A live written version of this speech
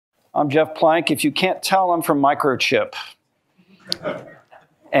I'm Jeff Plank. If you can't tell, I'm from Microchip.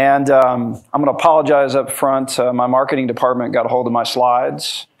 And I'm going to apologize up front. My marketing department got a hold of my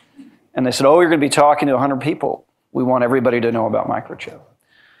slides, and they said, oh, you're going to be talking to 100 people. We want everybody to know about Microchip.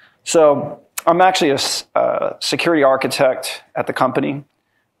 So I'm actually a security architect at the company.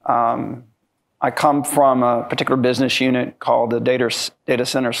 I come from a particular business unit called the Data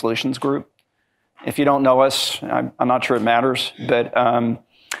Center Solutions Group. If you don't know us, I'm not sure it matters, but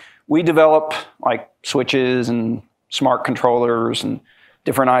we develop like switches and smart controllers and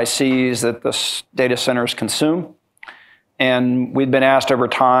different ICs that the data centers consume. And we've been asked over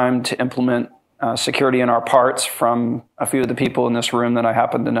time to implement security in our parts from a few of the people in this room that I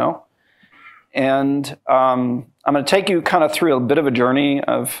happen to know. And I'm going to take you kind of through a bit of a journey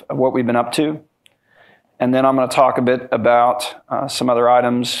of what we've been up to. And then I'm going to talk a bit about some other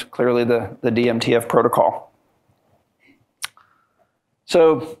items, clearly the DMTF protocol.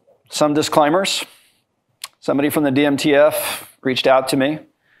 So some disclaimers. Somebody from the DMTF reached out to me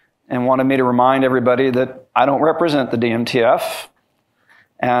and wanted me to remind everybody that I don't represent the DMTF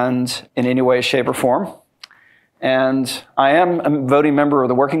and in any way, shape, or form. And I am a voting member of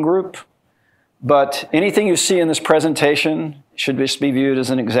the working group, but anything you see in this presentation should just be viewed as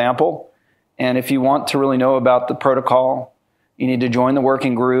an example. And if you want to really know about the protocol, you need to join the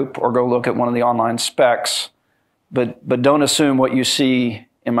working group or go look at one of the online specs. But don't assume what you see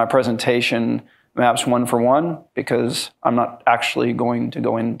in my presentation maps one for one, because I'm not actually going to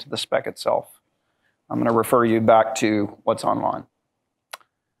go into the spec itself. I'm going to refer you back to what's online.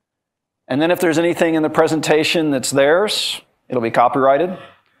 And then if there's anything in the presentation that's theirs, it'll be copyrighted.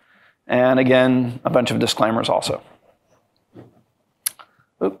 And again, a bunch of disclaimers also.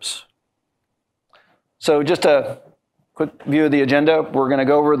 Oops. So just a quick view of the agenda. We're going to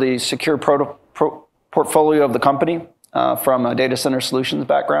go over the secure portfolio of the company from a data center solutions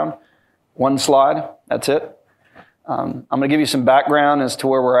background. One slide, that's it. I'm going to give you some background as to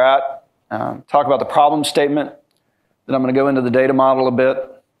where we're at, talk about the problem statement, then I'm going to go into the data model a bit,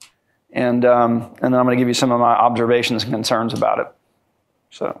 and then I'm going to give you some of my observations and concerns about it.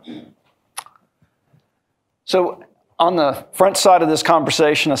 So on the front side of this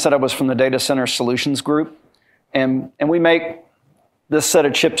conversation, I said I was from the Data Center Solutions Group, and we make this set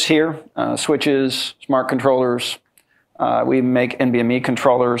of chips here, switches, smart controllers. We make NVMe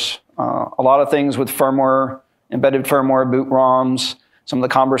controllers, a lot of things with firmware, embedded firmware, boot ROMs, some of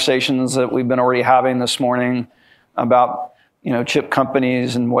the conversations that we've been already having this morning about chip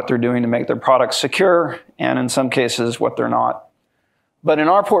companies and what they're doing to make their products secure, and in some cases, what they're not. But in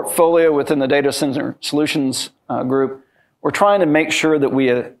our portfolio within the Data Center Solutions Group, we're trying to make sure that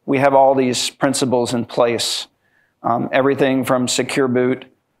we have all these principles in place. Everything from secure boot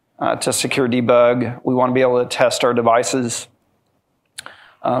to secure debug. We want to be able to test our devices.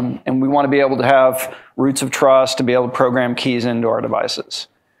 And we want to be able to have roots of trust to be able to program keys into our devices.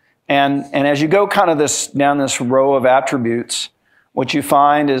 And as you go kind of down this row of attributes, what you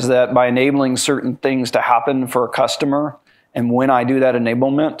find is that by enabling certain things to happen for a customer, and when I do that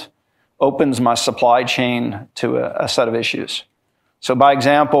enablement, opens my supply chain to a set of issues. So by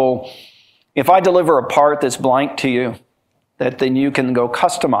example, if I deliver a part that's blank to you, that then you can go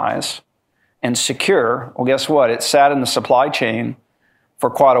customize and secure, well, guess what? It sat in the supply chain for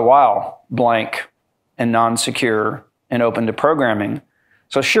quite a while, blank and non-secure and open to programming.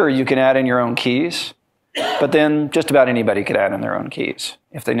 So sure, you can add in your own keys, but then just about anybody could add in their own keys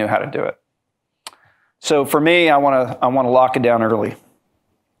if they knew how to do it. So for me, I want to lock it down early.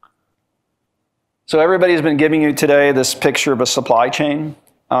 So everybody's been giving you today this picture of a supply chain.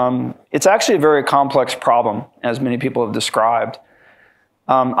 It's actually a very complex problem, as many people have described.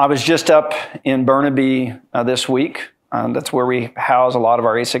 I was just up in Burnaby this week. That's where we house a lot of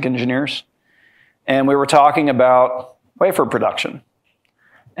our ASIC engineers. And we were talking about wafer production.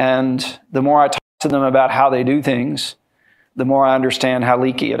 And the more I talk to them about how they do things, the more I understand how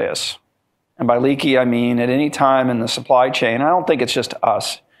leaky it is. And by leaky, I mean at any time in the supply chain, I don't think it's just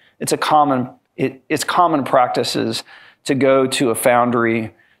us. It's common practices to go to a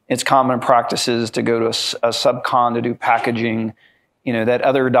foundry. It's common practices to go to a subcon to do packaging. That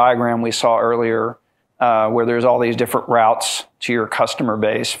other diagram we saw earlier where there's all these different routes to your customer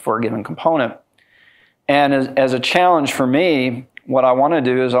base for a given component. And as a challenge for me, what I want to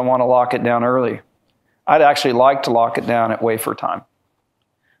do is I want to lock it down early. I'd actually like to lock it down at wafer time.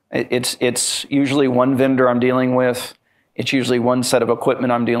 It's usually one vendor I'm dealing with. It's usually one set of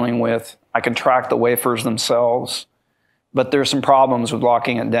equipment I'm dealing with. I can track the wafers themselves, but there's some problems with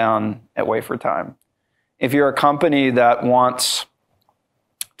locking it down at wafer time. If you're a company that wants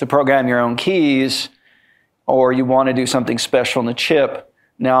to program your own keys, or you want to do something special in the chip,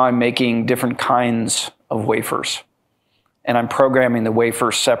 now I'm making different kinds of wafers. And I'm programming the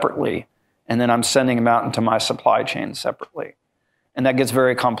wafers separately. And then I'm sending them out into my supply chain separately. And that gets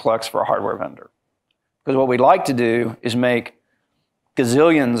very complex for a hardware vendor. Because what we'd like to do is make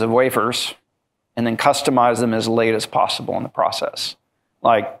gazillions of wafers and then customize them as late as possible in the process.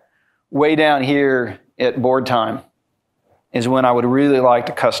 Like way down here at board time is when I would really like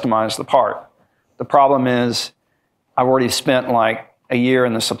to customize the part. The problem is I've already spent like a year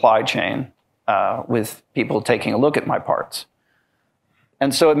in the supply chain with people taking a look at my parts.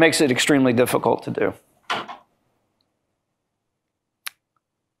 And so it makes it extremely difficult to do.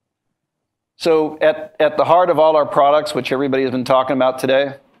 So at the heart of all our products, which everybody has been talking about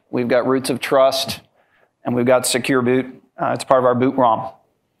today, we've got roots of trust and we've got secure boot. It's part of our boot ROM.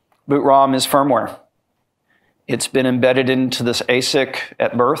 Boot ROM is firmware. It's been embedded into this ASIC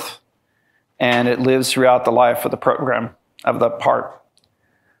at birth, and it lives throughout the life of the program, of the part.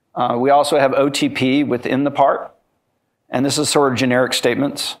 We also have OTP within the part, and this is sort of generic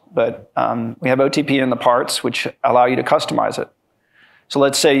statements, but we have OTP in the parts which allow you to customize it. So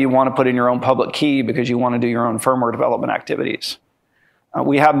let's say you want to put in your own public key because you want to do your own firmware development activities.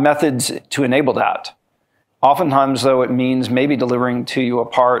 We have methods to enable that. Oftentimes, though, it means maybe delivering to you a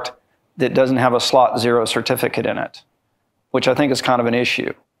part that doesn't have a slot 0 certificate in it, which I think is kind of an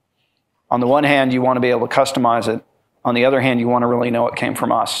issue. On the one hand, you want to be able to customize it. On the other hand, you want to really know it came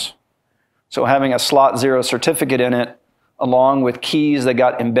from us. So having a slot 0 certificate in it, along with keys that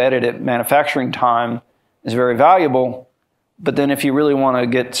got embedded at manufacturing time, is very valuable. But then if you really want to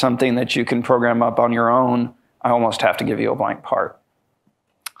get something that you can program up on your own, I almost have to give you a blank part.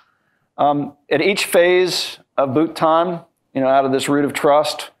 At each phase of boot time, out of this root of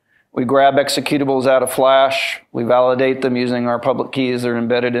trust, we grab executables out of Flash, we validate them using our public keys that are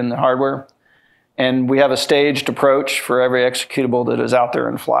embedded in the hardware, and we have a staged approach for every executable that is out there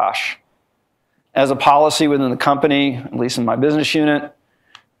in Flash. As a policy within the company, at least in my business unit,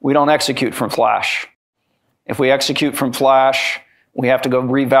 we don't execute from Flash. If we execute from Flash, we have to go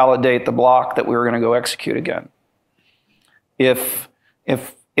revalidate the block that we were going to go execute again. If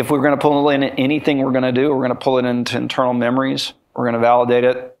we're going to pull in anything we're going to do, we're going to pull it into internal memories, we're going to validate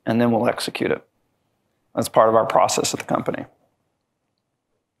it, and then we'll execute it. That's part of our process at the company.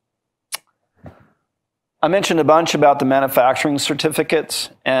 I mentioned a bunch about the manufacturing certificates,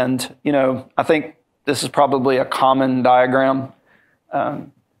 and I think this is probably a common diagram.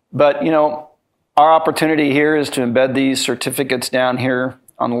 But our opportunity here is to embed these certificates down here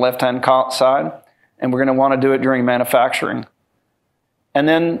on the left-hand side, and we're going to want to do it during manufacturing. And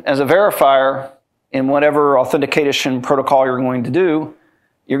then as a verifier, in whatever authentication protocol you're going to do,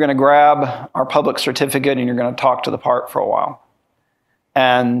 you're going to grab our public certificate and you're going to talk to the part for a while.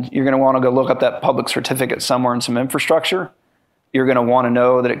 And you're going to want to go look up that public certificate somewhere in some infrastructure. You're going to want to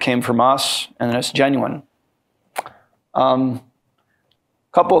know that it came from us and that it's genuine.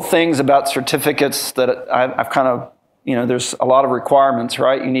 Couple of things about certificates that I've kind of, there's a lot of requirements,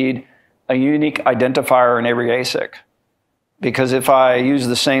 right? You need a unique identifier in every ASIC. Because if I use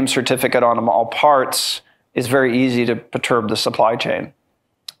the same certificate on all parts, it's very easy to perturb the supply chain.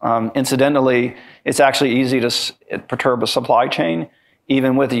 Incidentally, it's actually easy to perturb a supply chain,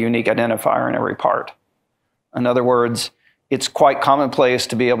 even with a unique identifier in every part. In other words, it's quite commonplace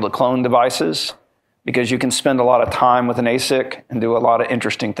to be able to clone devices because you can spend a lot of time with an ASIC and do a lot of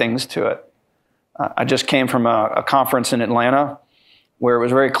interesting things to it. I just came from a conference in Atlanta where it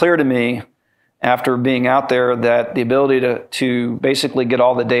was very clear to me after being out there that the ability to basically get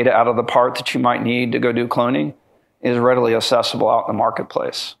all the data out of the part that you might need to go do cloning is readily accessible out in the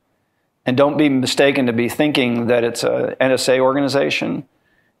marketplace. And don't be mistaken to be thinking that it's an NSA organization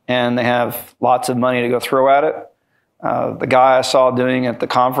and they have lots of money to go throw at it. The guy I saw doing at the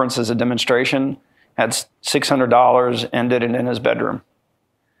conference as a demonstration had $600 and did it in his bedroom.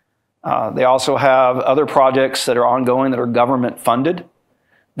 They also have other projects that are ongoing that are government funded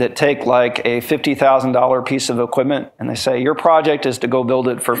that take like a $50,000 piece of equipment and they say, your project is to go build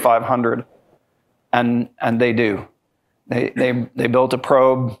it for $500. And they do. They built a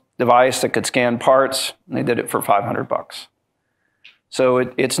probe device that could scan parts and they did it for $500. So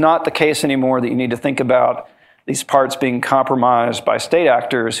it's not the case anymore that you need to think about these parts being compromised by state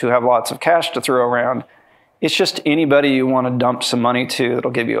actors who have lots of cash to throw around. It's just anybody you want to dump some money to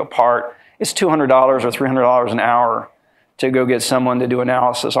that'll give you a part. It's $200 or $300 an hour to go get someone to do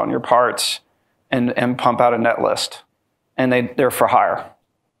analysis on your parts and pump out a net list. And they're for hire.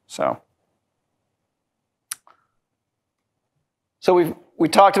 So we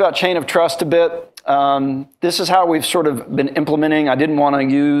talked about chain of trust a bit. This is how we've sort of been implementing. I didn't want to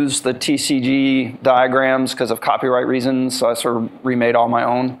use the TCG diagrams because of copyright reasons, so I sort of remade all my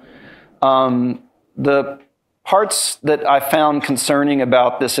own. The parts that I found concerning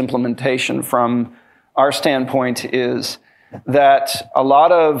about this implementation from our standpoint is that a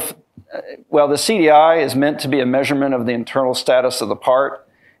lot of, well, the CDI is meant to be a measurement of the internal status of the part.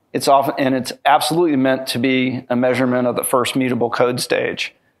 It's absolutely meant to be a measurement of the first mutable code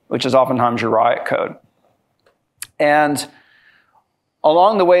stage, which is oftentimes your riot code. And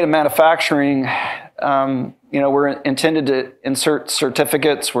along the way to manufacturing, we're intended to insert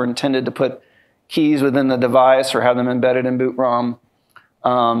certificates. We're intended to put keys within the device or have them embedded in boot ROM.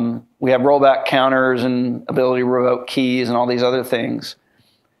 We have rollback counters and ability to revoke keys and all these other things.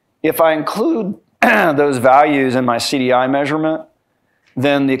 If I include those values in my CDI measurement,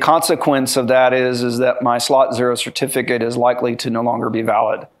 then the consequence of that is that my slot 0 certificate is likely to no longer be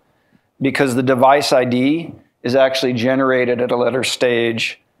valid, because the device ID is actually generated at a later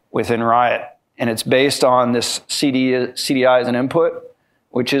stage within Riot. And it's based on this CDI as an input,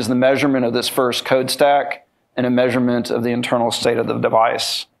 which is the measurement of this first code stack and a measurement of the internal state of the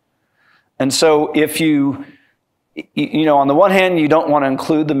device. And so if you on the one hand, you don't want to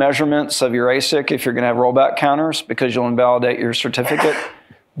include the measurements of your ASIC if you're going to have rollback counters because you'll invalidate your certificate.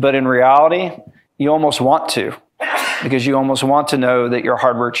 But in reality, you almost want to, because you almost want to know that your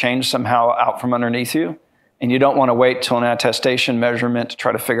hardware changed somehow out from underneath you, and you don't want to wait till an attestation measurement to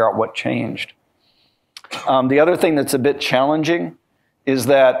try to figure out what changed. The other thing that's a bit challenging is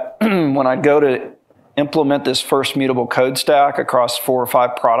that when I go to implement this first mutable code stack across 4 or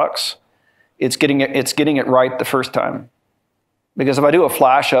 5 products, it's getting it right the first time. Because if I do a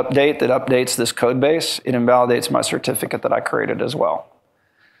flash update that updates this code base, it invalidates my certificate that I created as well.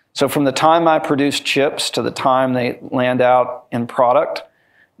 So from the time I produce chips to the time they land out in product,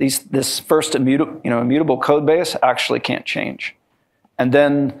 this first immutable code base actually can't change. And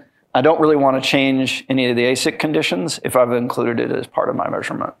then I don't really want to change any of the ASIC conditions if I've included it as part of my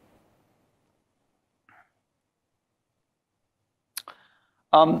measurement.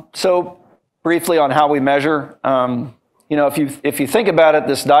 So briefly on how we measure, if you think about it,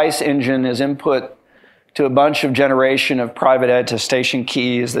 this DICE engine is input to a bunch of generation of private attestation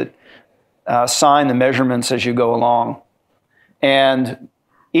keys that sign the measurements as you go along. And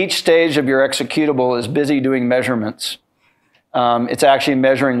each stage of your executable is busy doing measurements. It's actually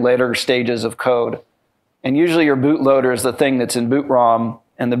measuring later stages of code. And usually your bootloader is the thing that's in boot ROM,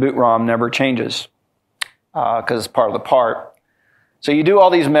 and the boot ROM never changes because it's part of the part. So you do all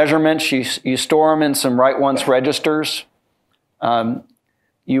these measurements, you store them in some write once registers.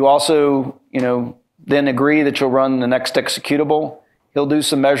 You also, then agree that you'll run the next executable. He'll do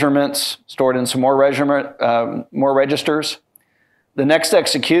some measurements, stored in some more registers. The next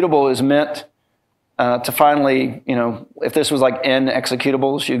executable is meant to finally, if this was like n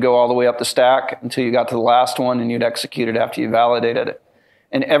executables, you'd go all the way up the stack until you got to the last one and you'd execute it after you validated it.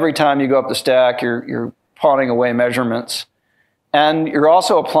 And every time you go up the stack, you're pawning away measurements. And you're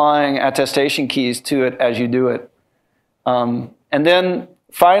also applying attestation keys to it as you do it. And then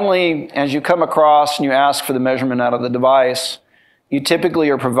finally, as you come across and you ask for the measurement out of the device, you typically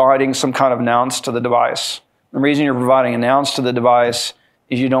are providing some kind of nonce to the device. The reason you're providing a nonce to the device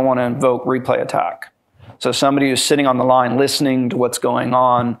is you don't want to invoke replay attack. So somebody who's sitting on the line listening to what's going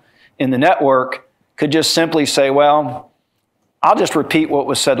on in the network could just simply say, well, I'll just repeat what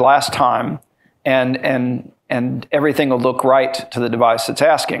was said last time, and everything will look right to the device that's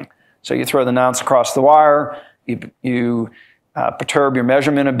asking. So you throw the nonce across the wire, you perturb your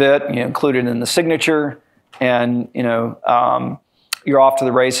measurement a bit, you include it in the signature, and you're off to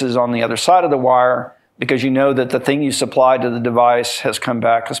the races on the other side of the wire, because you know that the thing you supplied to the device has come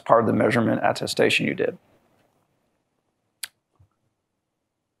back as part of the measurement attestation you did.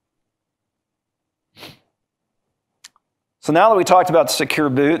 So now that we talked about secure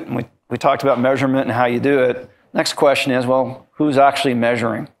boot, and we talked about measurement and how you do it, next question is, well, who's actually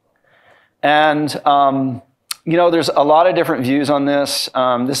measuring? And there's a lot of different views on this.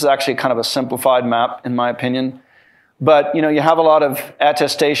 This is actually kind of a simplified map, in my opinion. But you have a lot of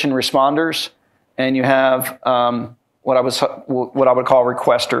attestation responders, and you have what I would call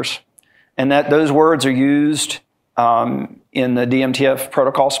requesters, and those words are used in the DMTF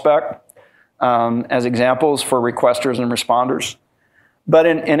protocol spec as examples for requesters and responders. But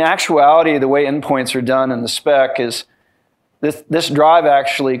in actuality, the way endpoints are done in the spec is this drive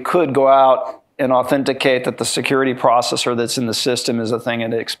actually could go out and authenticate that the security processor that's in the system is the thing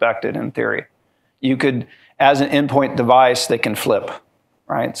it expected in theory. You could, as an endpoint device, they can flip,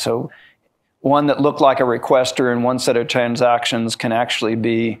 right? So one that looked like a requester in one set of transactions can actually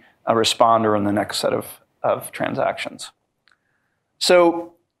be a responder in the next set of transactions.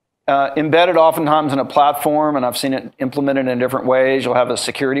 So embedded oftentimes in a platform, and I've seen it implemented in different ways, you'll have a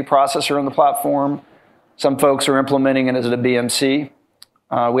security processor in the platform. Some folks are implementing it as a BMC.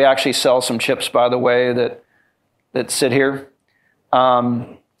 We actually sell some chips, by the way, that sit here.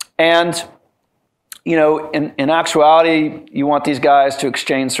 And you know, in actuality, you want these guys to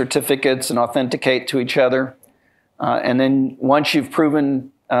exchange certificates and authenticate to each other. And then once you've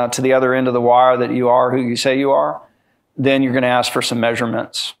proven to the other end of the wire that you are who you say you are, then you're going to ask for some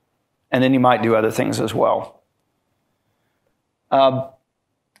measurements. And then you might do other things as well.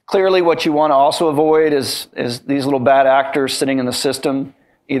 Clearly, what you want to also avoid is these little bad actors sitting in the system,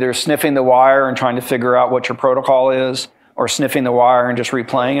 either sniffing the wire and trying to figure out what your protocol is, or sniffing the wire and just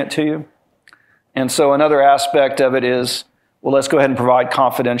replaying it to you. And so another aspect of it is, well, let's go ahead and provide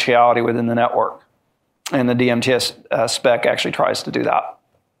confidentiality within the network. And the DMTF spec actually tries to do that.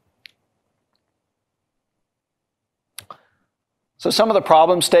 So some of the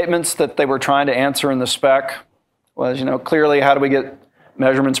problem statements that they were trying to answer in the spec was, you know, clearly, how do we get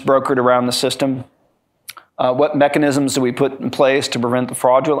measurements brokered around the system? What mechanisms do we put in place to prevent the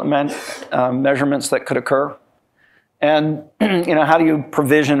fraudulent measurements that could occur? And you know, how do you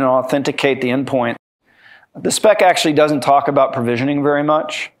provision and authenticate the endpoint? The spec actually doesn't talk about provisioning very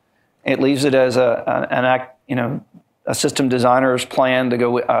much. It leaves it as a system designer's plan to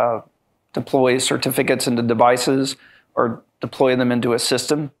go deploy certificates into devices or deploy them into a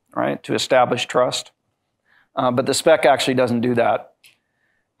system, right, to establish trust. But the spec actually doesn't do that.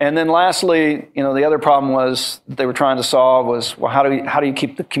 And then lastly, you know, the other problem was that they were trying to solve was, well, how do you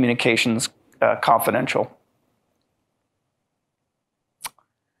keep the communications confidential?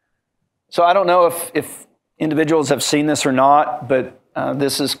 So I don't know if individuals have seen this or not, but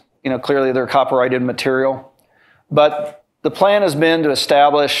this is, you know, clearly their copyrighted material. But the plan has been to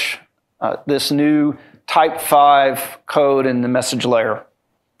establish this new Type 5 code in the message layer.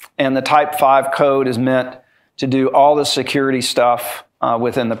 And the Type 5 code is meant to do all the security stuff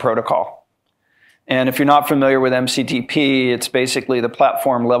within the protocol. And if you're not familiar with MCTP, it's basically the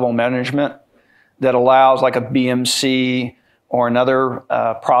platform level management that allows, like a BMC or another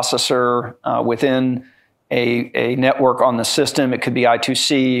processor within a network on the system. It could be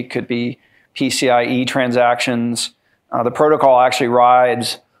I2C, it could be PCIe transactions. The protocol actually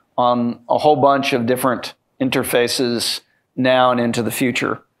rides on a whole bunch of different interfaces now and into the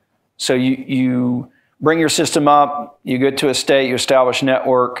future. So you bring your system up, you get to a state, you establish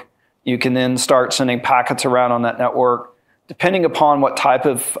network, you can then start sending packets around on that network. Depending upon what type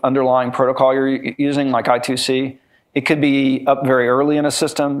of underlying protocol you're using, like I2C, it could be up very early in a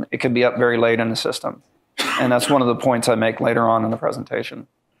system, it could be up very late in a system. And that's one of the points I make later on in the presentation.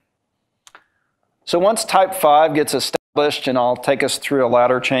 So once Type 5 gets established, and I'll take us through a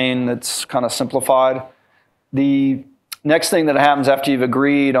ladder chain that's kind of simplified, the next thing that happens after you've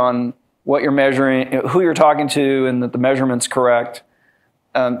agreed on what you're measuring, who you're talking to, and that the measurement's correct,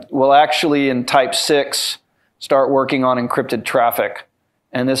 we'll actually in Type 6 start working on encrypted traffic.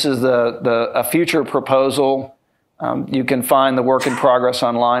 And this is a future proposal. You can find the work in progress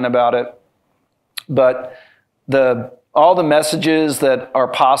online about it. But all the messages that are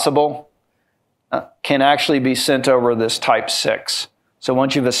possible can actually be sent over this Type 6. So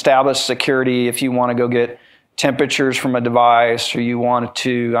once you've established security, if you want to go get temperatures from a device, or you want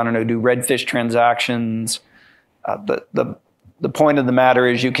to, I don't know, do redfish transactions, the point of the matter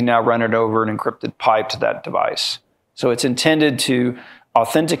is you can now run it over an encrypted pipe to that device. So it's intended to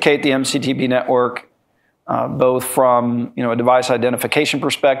authenticate the MCTP network, both from, you know, a device identification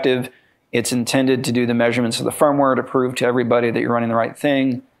perspective. It's intended to do the measurements of the firmware to prove to everybody that you're running the right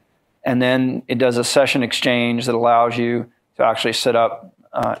thing. And then it does a session exchange that allows you to actually set up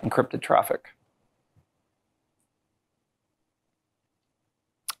encrypted traffic.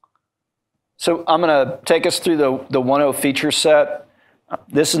 So I'm going to take us through the 1.0 feature set.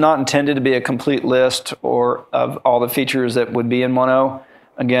 This is not intended to be a complete list of all the features that would be in 1.0.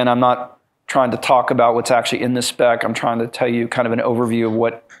 Again, I'm not trying to talk about what's actually in the spec. I'm trying to tell you kind of an overview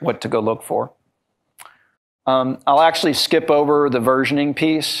of what to go look for. I'll actually skip over the versioning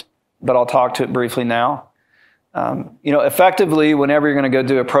piece, but I'll talk to it briefly now. You know, effectively, whenever you're going to go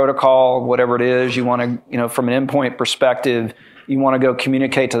do a protocol, whatever it is, you want to, you know, from an endpoint perspective, you want to go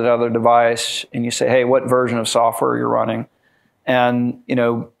communicate to the other device, and you say, hey, what version of software you're running, and, you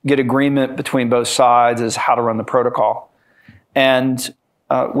know, get agreement between both sides as how to run the protocol. And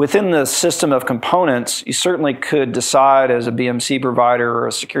within the system of components, you certainly could decide as a BMC provider or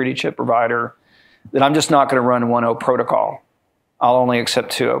a security chip provider that I'm just not going to run 1.0 protocol. I'll only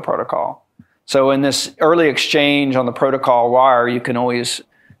accept 2.0 protocol. So in this early exchange on the protocol wire, you can always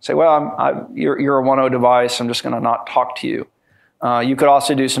Say, well, you're a 1.0 device, I'm just going to not talk to you. You could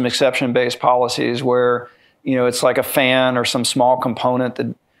also do some exception-based policies where, it's like a fan or some small component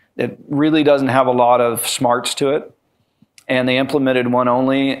that really doesn't have a lot of smarts to it, and they implemented one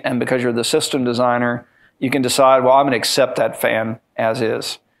only, and because you're the system designer, you can decide, well, I'm going to accept that fan as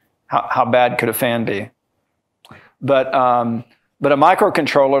is. How bad could a fan be? But a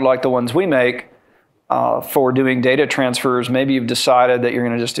microcontroller like the ones we make, for doing data transfers, maybe you've decided that you're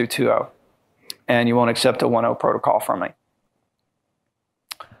going to just do 2.0 and you won't accept a 1.0 protocol from me.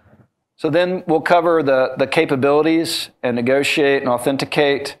 So then we'll cover the capabilities and negotiate and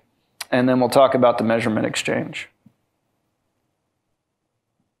authenticate, and then we'll talk about the measurement exchange.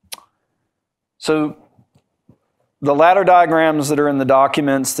 So the ladder diagrams that are in the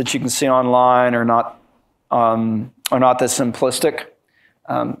documents that you can see online are not that simplistic.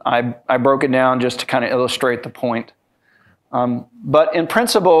 I broke it down just to kind of illustrate the point. But in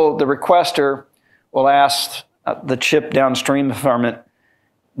principle, the requester will ask the chip downstream from it,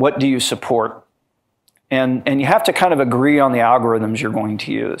 what do you support? And you have to kind of agree on the algorithms you're going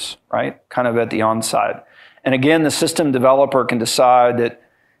to use, right? Kind of at the onside. And again, the system developer can decide that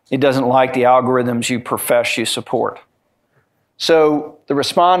it doesn't like the algorithms you profess you support. So the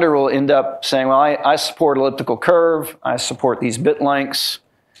responder will end up saying, well, I support elliptical curve, I support these bit lengths.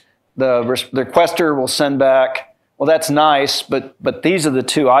 The requester will send back, well, that's nice, but these are the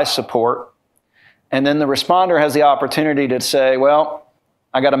two I support. And then the responder has the opportunity to say, well,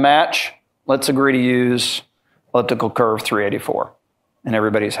 I got a match, let's agree to use elliptical curve 384, and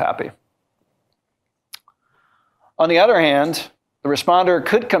everybody's happy. On the other hand, the responder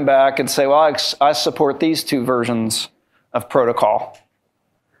could come back and say, well, I support these two versions of protocol.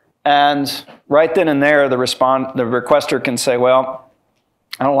 And right then and there, the requester can say, well,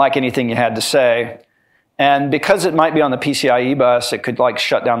 I don't like anything you had to say. And because it might be on the PCIe bus, it could like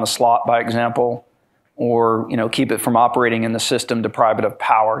shut down the slot, by example, or keep it from operating in the system, deprive it of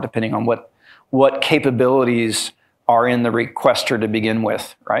power, depending on what capabilities are in the requester to begin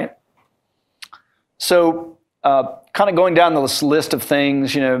with, right? So kind of going down this list of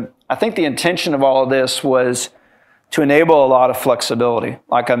things, I think the intention of all of this was to enable a lot of flexibility.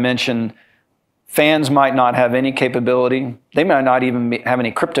 Like I mentioned, fans might not have any capability. They might not even have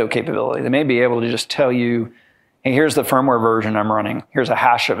any crypto capability. They may be able to just tell you, hey, here's the firmware version I'm running. Here's a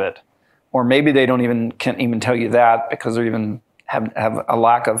hash of it. Or maybe they can't even tell you that because they even have a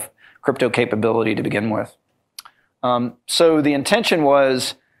lack of crypto capability to begin with. So the intention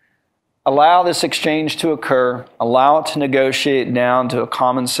was allow this exchange to occur, allow it to negotiate down to a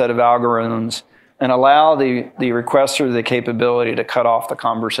common set of algorithms, and allow the requester the capability to cut off the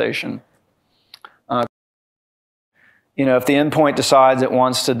conversation. If the endpoint decides it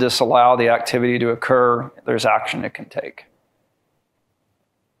wants to disallow the activity to occur, there's action it can take.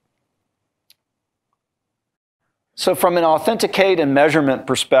 So from an authenticate and measurement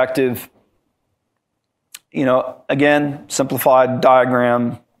perspective, again, simplified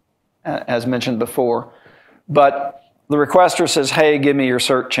diagram, as mentioned before, but the requester says, hey, give me your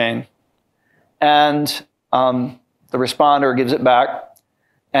cert chain. And the responder gives it back.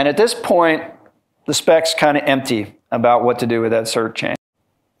 And at this point, the spec's kind of empty about what to do with that cert chain.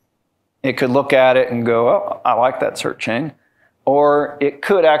 It could look at it and go, oh, I like that cert chain. Or it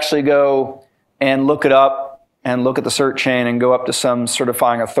could actually go and look it up and look at the cert chain and go up to some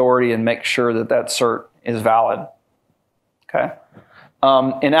certifying authority and make sure that that cert is valid. Okay.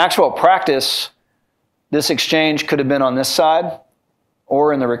 In actual practice, this exchange could have been on this side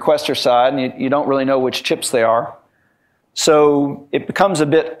or in the requester side, and you don't really know which chips they are. So it becomes a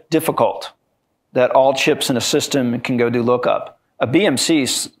bit difficult that all chips in a system can go do lookup. A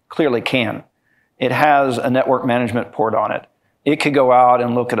BMC clearly can. It has a network management port on it. It could go out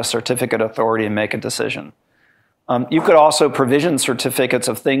and look at a certificate authority and make a decision. You could also provision certificates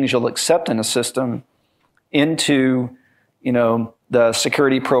of things you'll accept in a system into the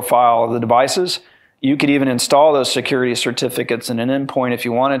security profile of the devices. You could even install those security certificates in an endpoint if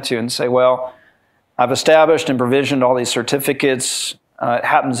you wanted to and say, well, I've established and provisioned all these certificates. It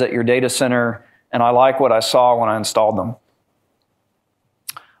happens at your data center, and I like what I saw when I installed them.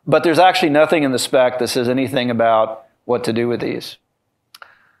 But there's actually nothing in the spec that says anything about what to do with these.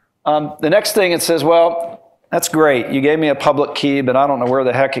 The next thing it says, well, that's great. You gave me a public key, but I don't know where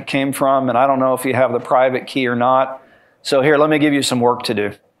the heck it came from, and I don't know if you have the private key or not. So here, let me give you some work to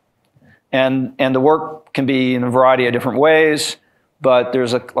do. And the work can be in a variety of different ways, but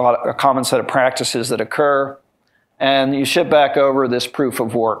there's a common set of practices that occur. And you ship back over this proof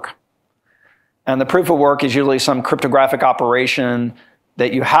of work. And the proof of work is usually some cryptographic operation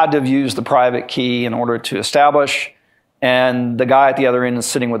that you had to have used the private key in order to establish. and the guy at the other end is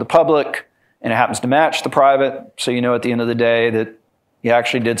sitting with the public, and it happens to match the private, so you know at the end of the day that you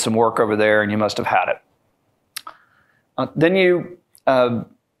actually did some work over there and you must have had it. Then the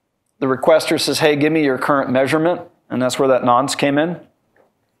requester says, hey, give me your current measurement, and that's where that nonce came in.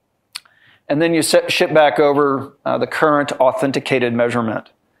 And then you ship back over the current authenticated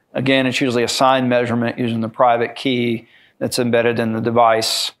measurement. Again, it's usually a signed measurement using the private key that's embedded in the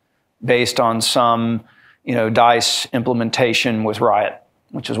device based on some DICE implementation with Riot,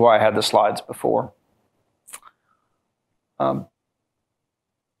 which is why I had the slides before. Okay.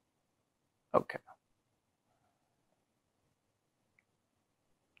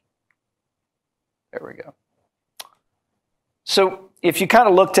 There we go. So if you kind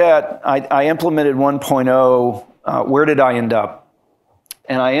of looked at, I implemented 1.0, where did I end up?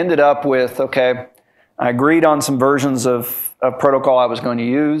 And I ended up with, okay, I agreed on some versions of protocol I was going to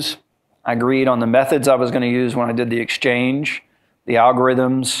use. I agreed on the methods I was going to use when I did the exchange, the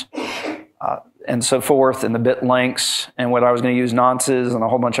algorithms, and so forth, and the bit lengths, and what I was going to use nonces and a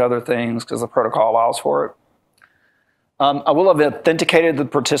whole bunch of other things because the protocol allows for it. I will have authenticated the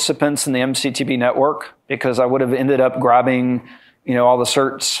participants in the MCTP network because I would have ended up grabbing all the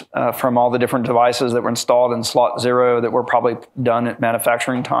certs from all the different devices that were installed in slot 0 that were probably done at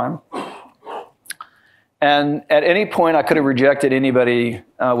manufacturing time. And at any point, I could have rejected anybody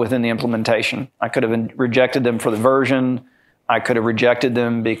within the implementation. I could have rejected them for the version. I could have rejected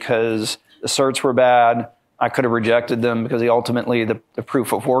them because the certs were bad. I could have rejected them because ultimately the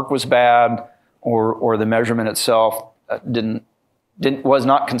proof of work was bad, or the measurement itself was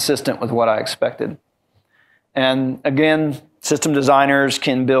not consistent with what I expected. And again, system designers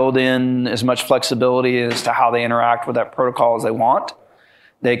can build in as much flexibility as to how they interact with that protocol as they want.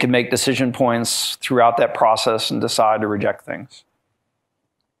 They can make decision points throughout that process and decide to reject things.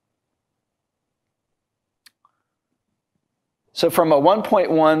 So from a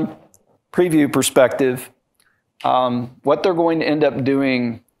 1.1 preview perspective, what they're going to end up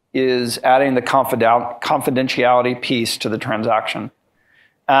doing is adding the confidentiality piece to the transaction.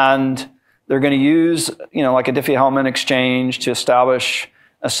 And they're going to use, like a Diffie-Hellman exchange to establish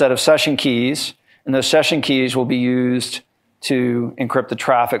a set of session keys, and those session keys will be used to encrypt the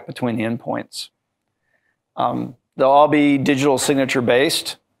traffic between the endpoints. They'll all be digital signature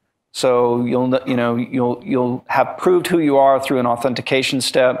based, so you'll have proved who you are through an authentication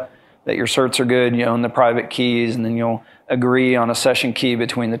step, that your certs are good, you own the private keys, and then you'll agree on a session key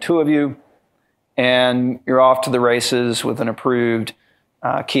between the two of you, and you're off to the races with an approved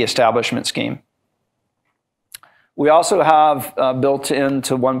key establishment scheme. We also have built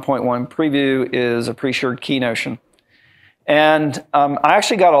into 1.1 preview is a pre-shared key notion. And I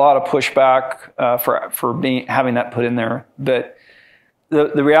actually got a lot of pushback for having that put in there, but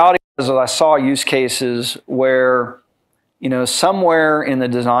the reality is that I saw use cases where somewhere in the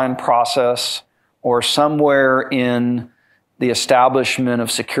design process or somewhere in the establishment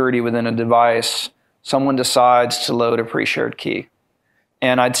of security within a device, someone decides to load a pre-shared key.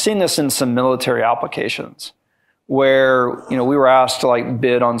 And I'd seen this in some military applications where we were asked to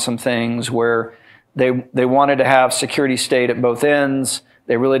bid on some things where they wanted to have security state at both ends.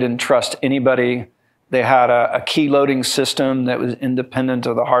 They really didn't trust anybody. They had a key loading system that was independent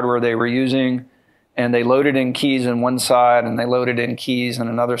of the hardware they were using. And they loaded in keys on one side and they loaded in keys on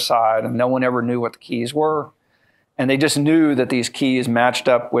another side, and no one ever knew what the keys were. And they just knew that these keys matched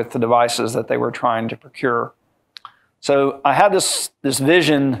up with the devices that they were trying to procure. So I had this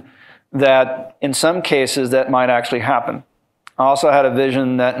vision that in some cases that might actually happen. I also had a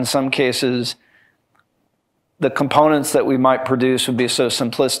vision that in some cases the components that we might produce would be so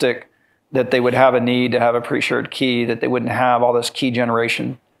simplistic that they would have a need to have a pre-shared key, that they wouldn't have all this key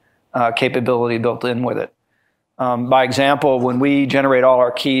generation capability built in with it. By example, when we generate all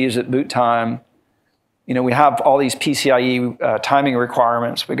our keys at boot time, we have all these PCIe timing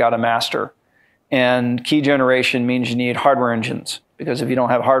requirements we got to master. And key generation means you need hardware engines, because if you don't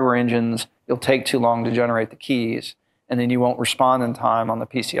have hardware engines, you'll take too long to generate the keys, and then you won't respond in time on the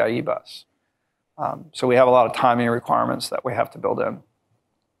PCIe bus. So we have a lot of timing requirements that we have to build in.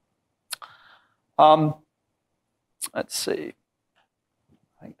 Let's see.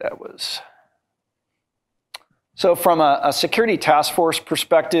 I think that was. So from a security task force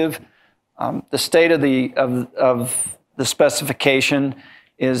perspective, the state of the specification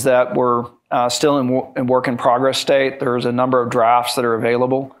is that we're still in work in progress state. There's a number of drafts that are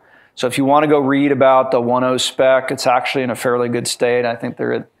available. So if you want to go read about the 1.0 spec, it's actually in a fairly good state. I think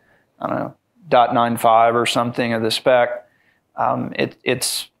they're at, I don't know, 0.95 or something of the spec.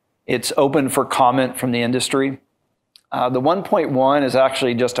 It's open for comment from the industry. The 1.1 is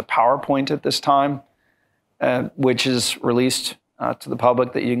actually just a PowerPoint at this time. which is released to the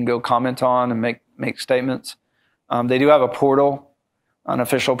public that you can go comment on and make statements. They do have a portal, an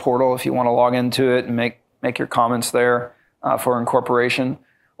official portal, if you want to log into it and make your comments there for incorporation.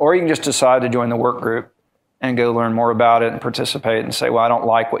 Or you can just decide to join the work group and go learn more about it and participate and say, well, I don't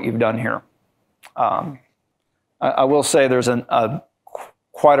like what you've done here. I will say there's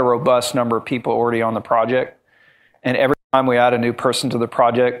quite a robust number of people already on the project. And every time we add a new person to the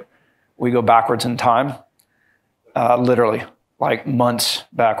project, we go backwards in time, literally, like months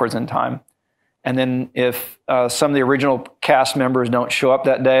backwards in time. And then if some of the original cast members don't show up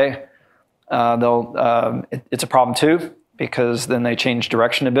that day, it's a problem too, because then they change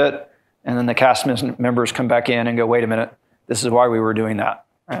direction a bit. And then the cast members come back in and go, wait a minute, this is why we were doing that.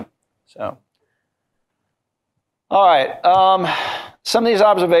 Right? So, all right. Some of these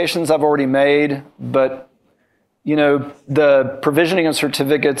observations I've already made, but the provisioning of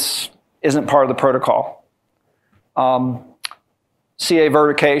certificates isn't part of the protocol. CA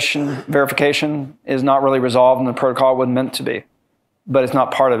verification is not really resolved in the protocol. It wasn't meant to be, but it's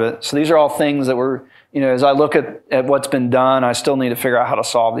not part of it. So these are all things that we're, as I look at what's been done, I still need to figure out how to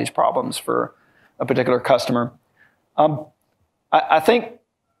solve these problems for a particular customer. I think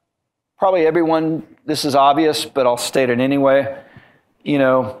probably everyone, this is obvious, but I'll state it anyway.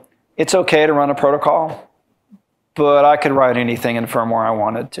 It's okay to run a protocol, but I could write anything in firmware I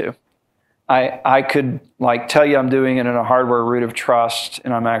wanted to. I could tell you I'm doing it in a hardware root of trust,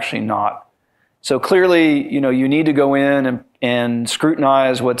 and I'm actually not. So clearly, you need to go in and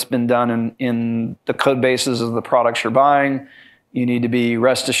scrutinize what's been done in the code bases of the products you're buying. You need to be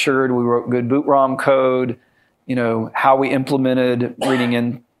rest assured we wrote good boot ROM code, how we implemented reading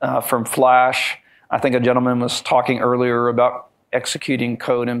in from Flash. I think a gentleman was talking earlier about executing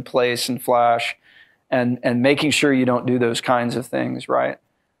code in place in Flash and making sure you don't do those kinds of things, right?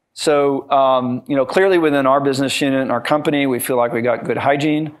 So, clearly within our business unit and our company, we feel like we got good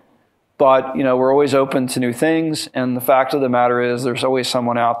hygiene, but, we're always open to new things. And the fact of the matter is there's always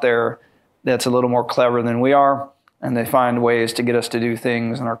someone out there that's a little more clever than we are, and they find ways to get us to do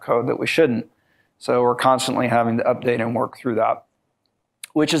things in our code that we shouldn't. So we're constantly having to update and work through that,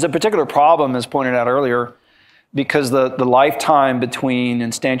 which is a particular problem, as pointed out earlier, because the lifetime between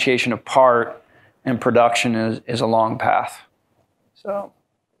instantiation of part and production is a long path. So.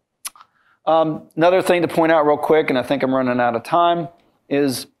 Another thing to point out real quick, and I think I'm running out of time,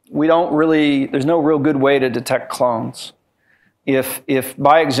 is there's no real good way to detect clones. If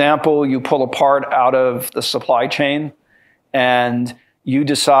by example, you pull a part out of the supply chain and you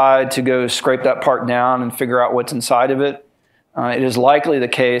decide to go scrape that part down and figure out what's inside of it, it is likely the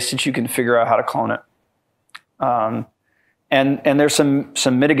case that you can figure out how to clone it. And there's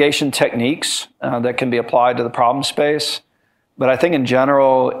some mitigation techniques that can be applied to the problem space. But I think in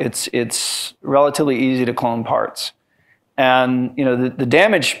general, it's relatively easy to clone parts. And the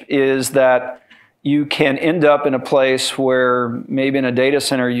damage is that you can end up in a place where maybe in a data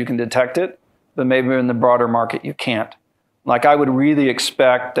center you can detect it, but maybe in the broader market you can't. Like I would really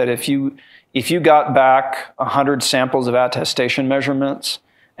expect that if you got back 100 samples of attestation measurements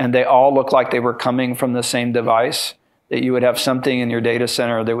and they all look like they were coming from the same device, that you would have something in your data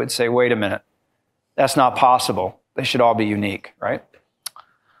center that would say, wait a minute, that's not possible. They should all be unique, right?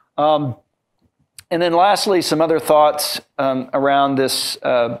 And then lastly, some other thoughts around this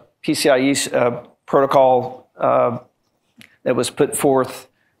PCIe protocol that was put forth,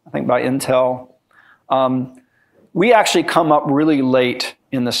 I think, by Intel. We actually come up really late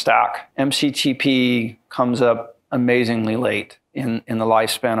in the stack. MCTP comes up amazingly late in the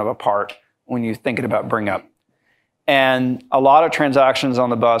lifespan of a part when you're thinking about bring up. And a lot of transactions on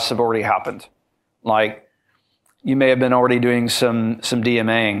the bus have already happened. Like, you may have been already doing some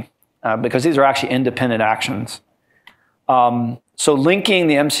DMAing because these are actually independent actions. So linking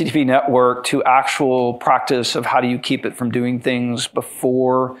the MCTP network to actual practice of how do you keep it from doing things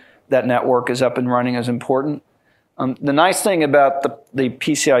before that network is up and running is important. The nice thing about the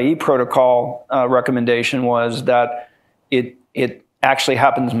PCIe protocol recommendation was that it actually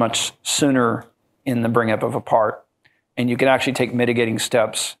happens much sooner in the bring up of a part, and you can actually take mitigating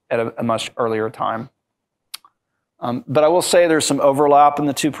steps at a much earlier time. But I will say there's some overlap in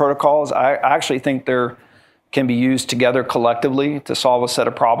the two protocols. I actually think they can be used together collectively to solve a set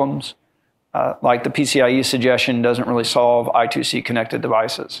of problems. Like the PCIe suggestion doesn't really solve I2C connected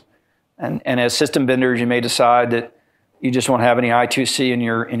devices. And as system vendors, you may decide that you just won't have any I2C in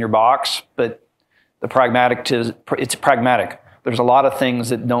your box, but it's pragmatic. There's a lot of things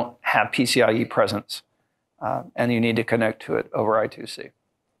that don't have PCIe presence, and you need to connect to it over I2C.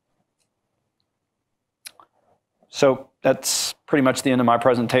 So that's pretty much the end of my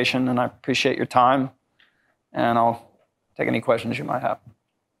presentation, and I appreciate your time. and I'll take any questions you might have.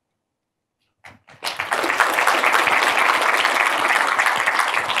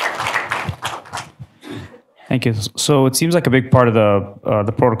 Thank you. So it seems like a big part of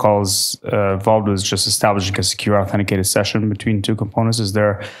the protocols involved was just establishing a secure authenticated session between two components. Is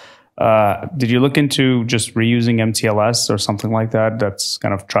there, did you look into just reusing MTLS or something like that? That's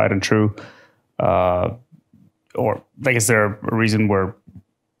kind of tried and true, or like, is there a reason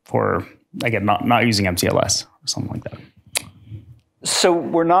for again not using MTLS or something like that? So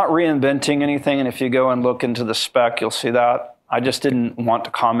we're not reinventing anything, and if you go and look into the spec, you'll see that. I just didn't want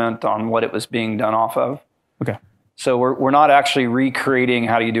to comment on what it was being done off of. Okay. So we're not actually recreating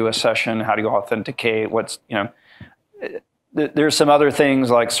how do you do a session, how do you authenticate, there's some other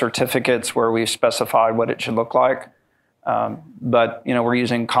things like certificates where we've specified what it should look like. But we're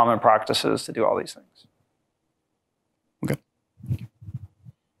using common practices to do all these things. Okay.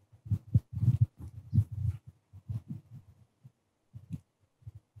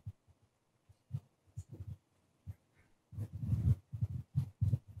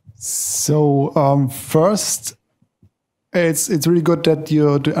 So first, it's really good that you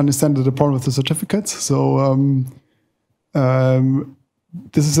understand the problem with the certificates. So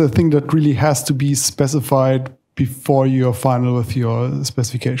this is a thing that really has to be specified before you're final with your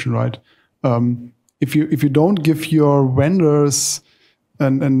specification, right? If you don't give your vendors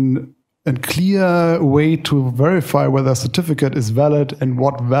an clear way to verify whether a certificate is valid and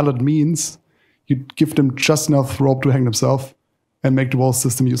what valid means, you give them just enough rope to hang themselves and make the whole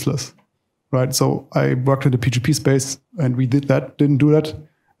system useless, right? So I worked in the PGP space, and we didn't do that.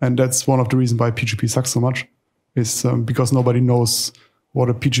 And that's one of the reasons why PGP sucks so much, is because nobody knows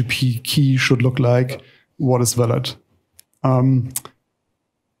what a PGP key should look like, what is valid. And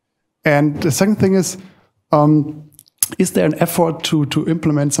the second thing is there an effort to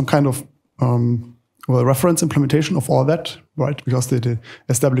implement some kind of reference implementation of all that, right? Because the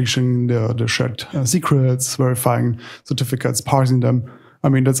establishing the shared secrets, verifying certificates, parsing them. I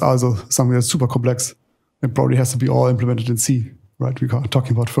mean, that's also something that's super complex. It probably has to be all implemented in C, right? We're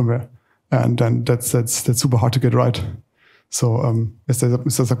talking about firmware, and then that's super hard to get right. So is there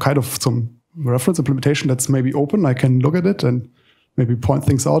a kind of some reference implementation that's maybe open? I can look at it and maybe point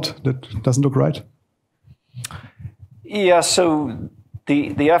things out that doesn't look right. Yeah. So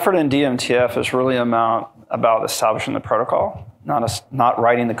the effort in DMTF is really about establishing the protocol, not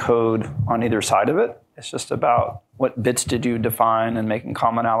writing the code on either side of it. It's just about what bits did you define and making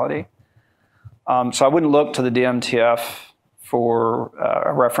commonality. So I wouldn't look to the DMTF for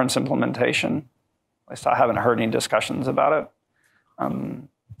a reference implementation. At least I haven't heard any discussions about it.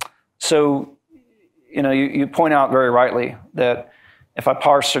 So you point out very rightly that if I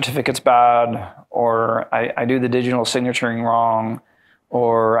parse certificates bad, or I do the digital signaturing wrong,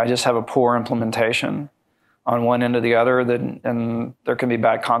 or I just have a poor implementation on one end or the other, then there can be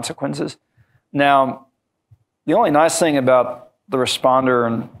bad consequences. Now, the only nice thing about the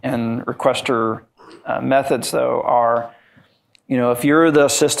responder and requester methods, though, are, if you're the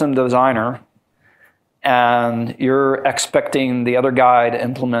system designer and you're expecting the other guy to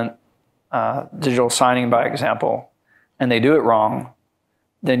implement digital signing by example, and they do it wrong,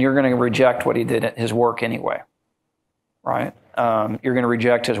 then you're going to reject what he did, his work anyway, right? You're going to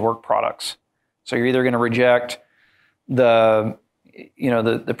reject his work products. So you're either going to reject the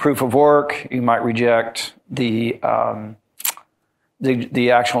proof of work. You might reject the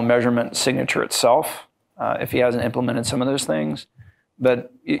actual measurement signature itself if he hasn't implemented some of those things.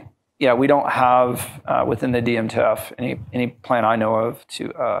 But yeah, we don't have within the DMTF any plan I know of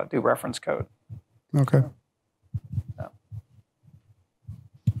to do reference code. Okay.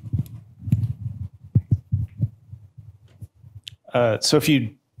 So if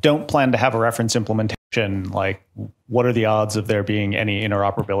you don't plan to have a reference implementation, like, what are the odds of there being any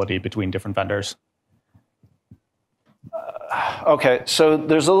interoperability between different vendors? Okay, so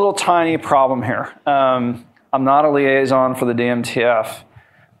there's a little tiny problem here. I'm not a liaison for the DMTF,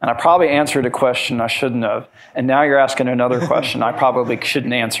 and I probably answered a question I shouldn't have. And now you're asking another question I probably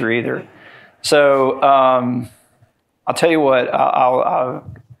shouldn't answer either. So I'll tell you what, I'll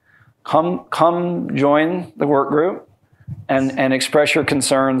come join the work group and express your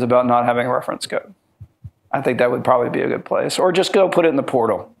concerns about not having a reference code. I think that would probably be a good place. Or just go put it in the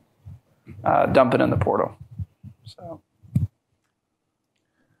portal, dump it in the portal. So.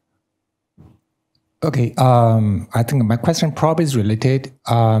 Okay, I think my question probably is related.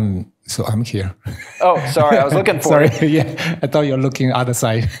 So I'm here. Oh, sorry, I was looking for sorry, it. yeah, I thought you're looking other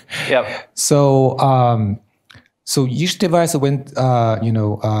side. Yep. So, so each device, when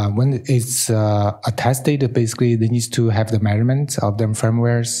it's attested, basically they need to have the measurements of them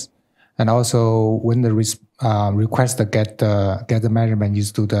firmwares, And also when the requester get the measurement, you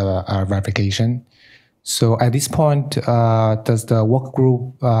do the verification. So at this point, does the work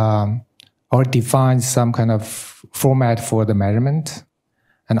group or define some kind of format for the measurement,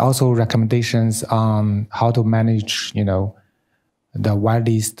 and also recommendations on how to manage, the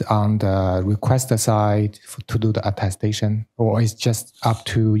whitelist on the requester side to do the attestation, or it's just up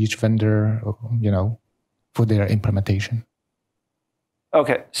to each vendor, for their implementation?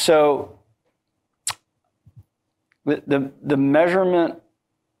 Okay, so the measurement,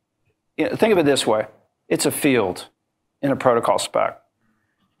 think of it this way. It's a field in a protocol spec.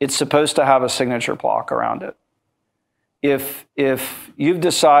 It's supposed to have a signature block around it. If you've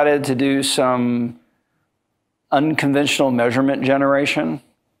decided to do some unconventional measurement generation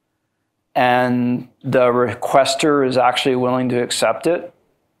and the requester is actually willing to accept it,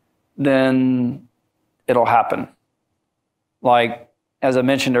 then it'll happen. Like, as I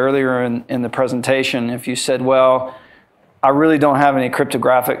mentioned earlier in the presentation, if you said, well, I really don't have any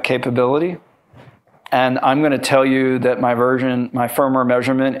cryptographic capability, and I'm going to tell you that my firmware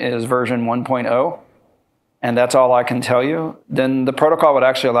measurement is version 1.0, and that's all I can tell you, then the protocol would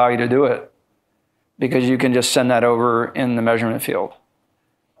actually allow you to do it, because you can just send that over in the measurement field.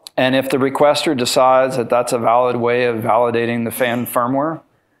 And if the requester decides that that's a valid way of validating the fan firmware,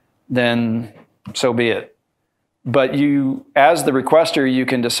 then so be it. But you, as the requester, you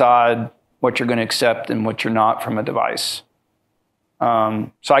can decide what you're going to accept and what you're not from a device.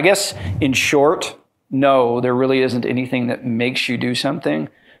 So I guess in short, no, there really isn't anything that makes you do something.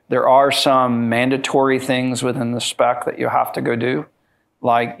 There are some mandatory things within the spec that you have to go do,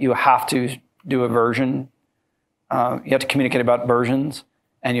 like you have to do a version. You have to communicate about versions,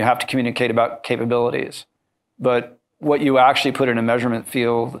 and you have to communicate about capabilities. But what you actually put in a measurement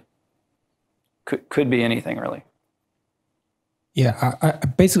field could be anything, really. Yeah,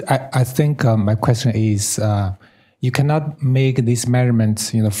 I think my question is, you cannot make these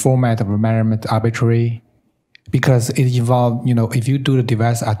measurements, format of a measurement arbitrary, because it involves, if you do the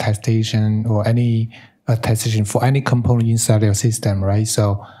device attestation or any attestation for any component inside your system, right?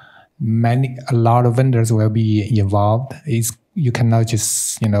 So a lot of vendors will be involved. You cannot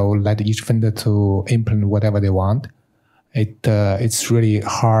just, let each vendor to implement whatever they want. It's really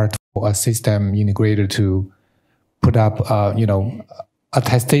hard for a system integrator to put up,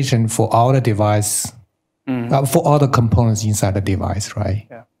 attestation for all the device, for all the components inside the device, right?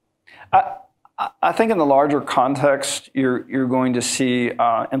 Yeah. I think in the larger context, you're going to see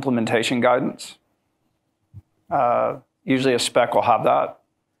implementation guidance. Usually a spec will have that.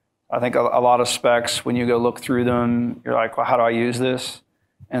 I think a lot of specs, when you go look through them, you're like, well, how do I use this?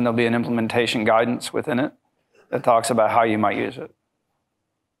 And there'll be an implementation guidance within it that talks about how you might use it.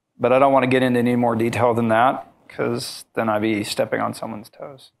 But I don't want to get into any more detail than that, because then I'd be stepping on someone's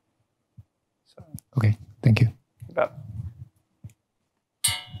toes. So, okay, thank you. You bet.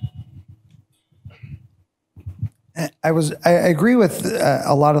 I agree with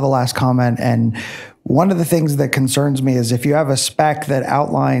a lot of the last comment, and one of the things that concerns me is if you have a spec that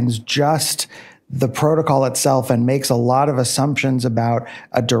outlines just the protocol itself and makes a lot of assumptions about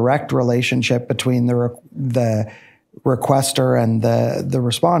a direct relationship between the requester and the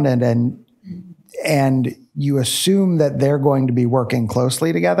respondent, and you assume that they're going to be working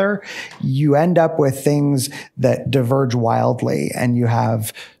closely together, you end up with things that diverge wildly, and you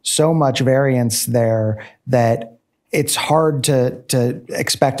have so much variance there that it's hard to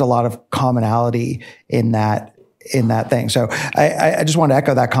expect a lot of commonality in that thing. So I just want to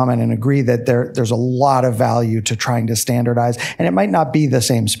echo that comment and agree that there's a lot of value to trying to standardize, and it might not be the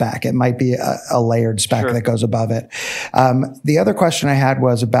same spec. It might be a layered spec that goes above it. The other question I had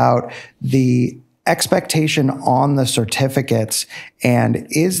was about the expectation on the certificates, and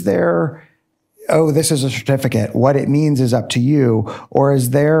is there, oh, this is a certificate, what it means is up to you, or is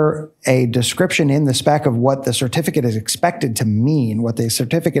there a description in the spec of what the certificate is expected to mean, what the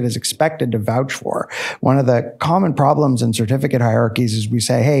certificate is expected to vouch for? One of the common problems in certificate hierarchies is we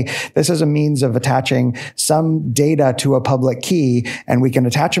say, hey, this is a means of attaching some data to a public key, and we can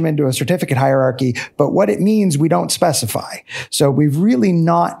attach them into a certificate hierarchy, but what it means we don't specify. So we've really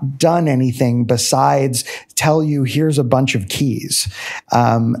not done anything besides tell you here's a bunch of keys.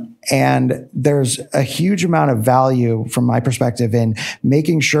 And there's a huge amount of value from my perspective in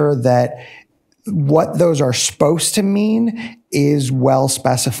making sure that what those are supposed to mean is well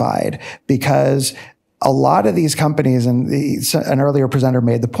specified, because a lot of these companies, and an earlier presenter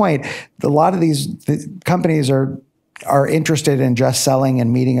made the point, a lot of these companies are are interested in just selling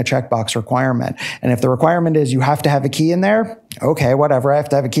and meeting a checkbox requirement. And if the requirement is you have to have a key in there, okay, whatever, I have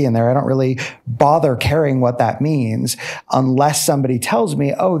to have a key in there. I don't really bother caring what that means unless somebody tells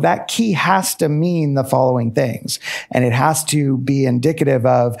me, oh, that key has to mean the following things. And it has to be indicative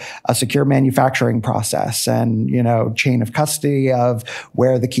of a secure manufacturing process and, you know, chain of custody of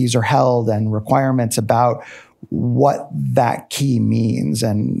where the keys are held and requirements about what that key means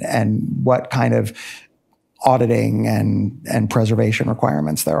and what kind of auditing and preservation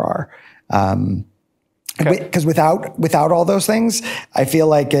requirements there are. Because without all those things, I feel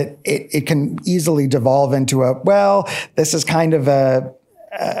like it can easily devolve into this is kind of a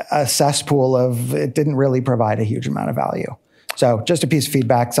cesspool of, it didn't really provide a huge amount of value. So just a piece of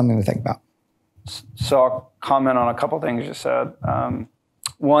feedback, something to think about. So I'll comment on a couple of things you said.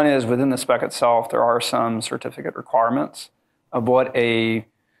 One is within the spec itself, there are some certificate requirements of what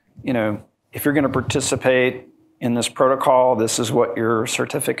if you're going to participate in this protocol, this is what your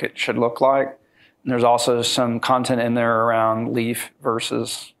certificate should look like. And there's also some content in there around leaf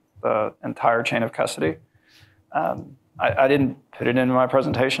versus the entire chain of custody. I didn't put it into my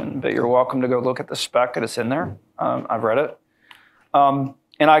presentation, but you're welcome to go look at the spec and it's in there. I've read it. And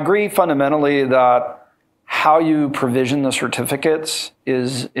I agree fundamentally that how you provision the certificates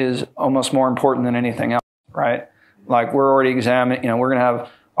is almost more important than anything else, right? Like we're already examining, we're going to have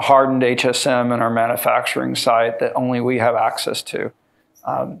a hardened HSM in our manufacturing site that only we have access to.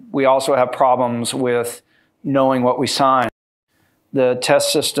 We also have problems with knowing what we sign. The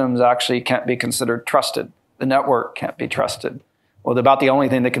test systems actually can't be considered trusted. The network can't be trusted. Well, about the only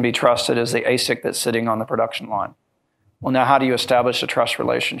thing that can be trusted is the ASIC that's sitting on the production line. Well, now how do you establish a trust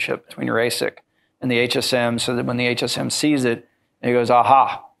relationship between your ASIC and the HSM so that when the HSM sees it, it goes,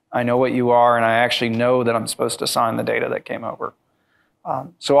 aha, I know what you are, and I actually know that I'm supposed to sign the data that came over.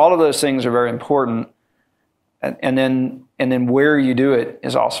 So all of those things are very important. And then where you do it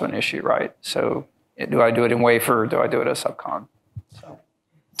is also an issue, right? So do I do it in wafer? Do I do it as subcon?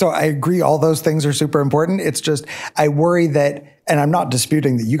 So I agree all those things are super important. It's just, I worry that, and I'm not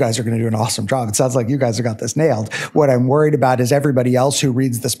disputing that you guys are going to do an awesome job. It sounds like you guys have got this nailed. What I'm worried about is everybody else who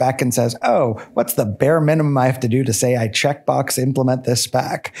reads the spec and says, oh, what's the bare minimum I have to do to say I checkbox implement this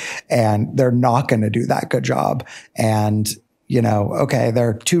spec? And they're not going to do that good job. And, okay, there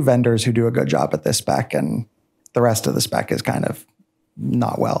are 2 vendors who do a good job at this spec and the rest of the spec is kind of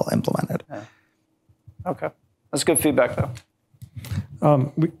not well implemented. Yeah. Okay. That's good feedback, though.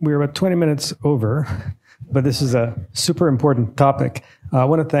 We're about 20 minutes over, but this is a super important topic. I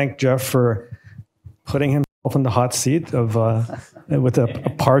want to thank Jeff for putting himself in the hot seat of with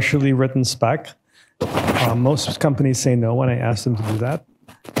a partially written spec. Most companies say no when I ask them to do that,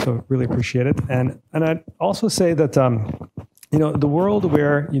 so really appreciate it. And I'd also say that the world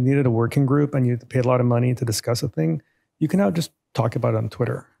where you needed a working group and you had to pay a lot of money to discuss a thing, you can now just talk about it on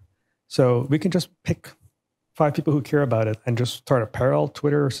Twitter. So we can just pick 5 people who care about it and just start a parallel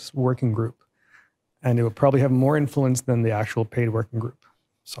Twitter working group. And it will probably have more influence than the actual paid working group.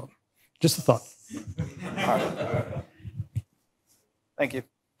 So just a thought. All right. Thank you.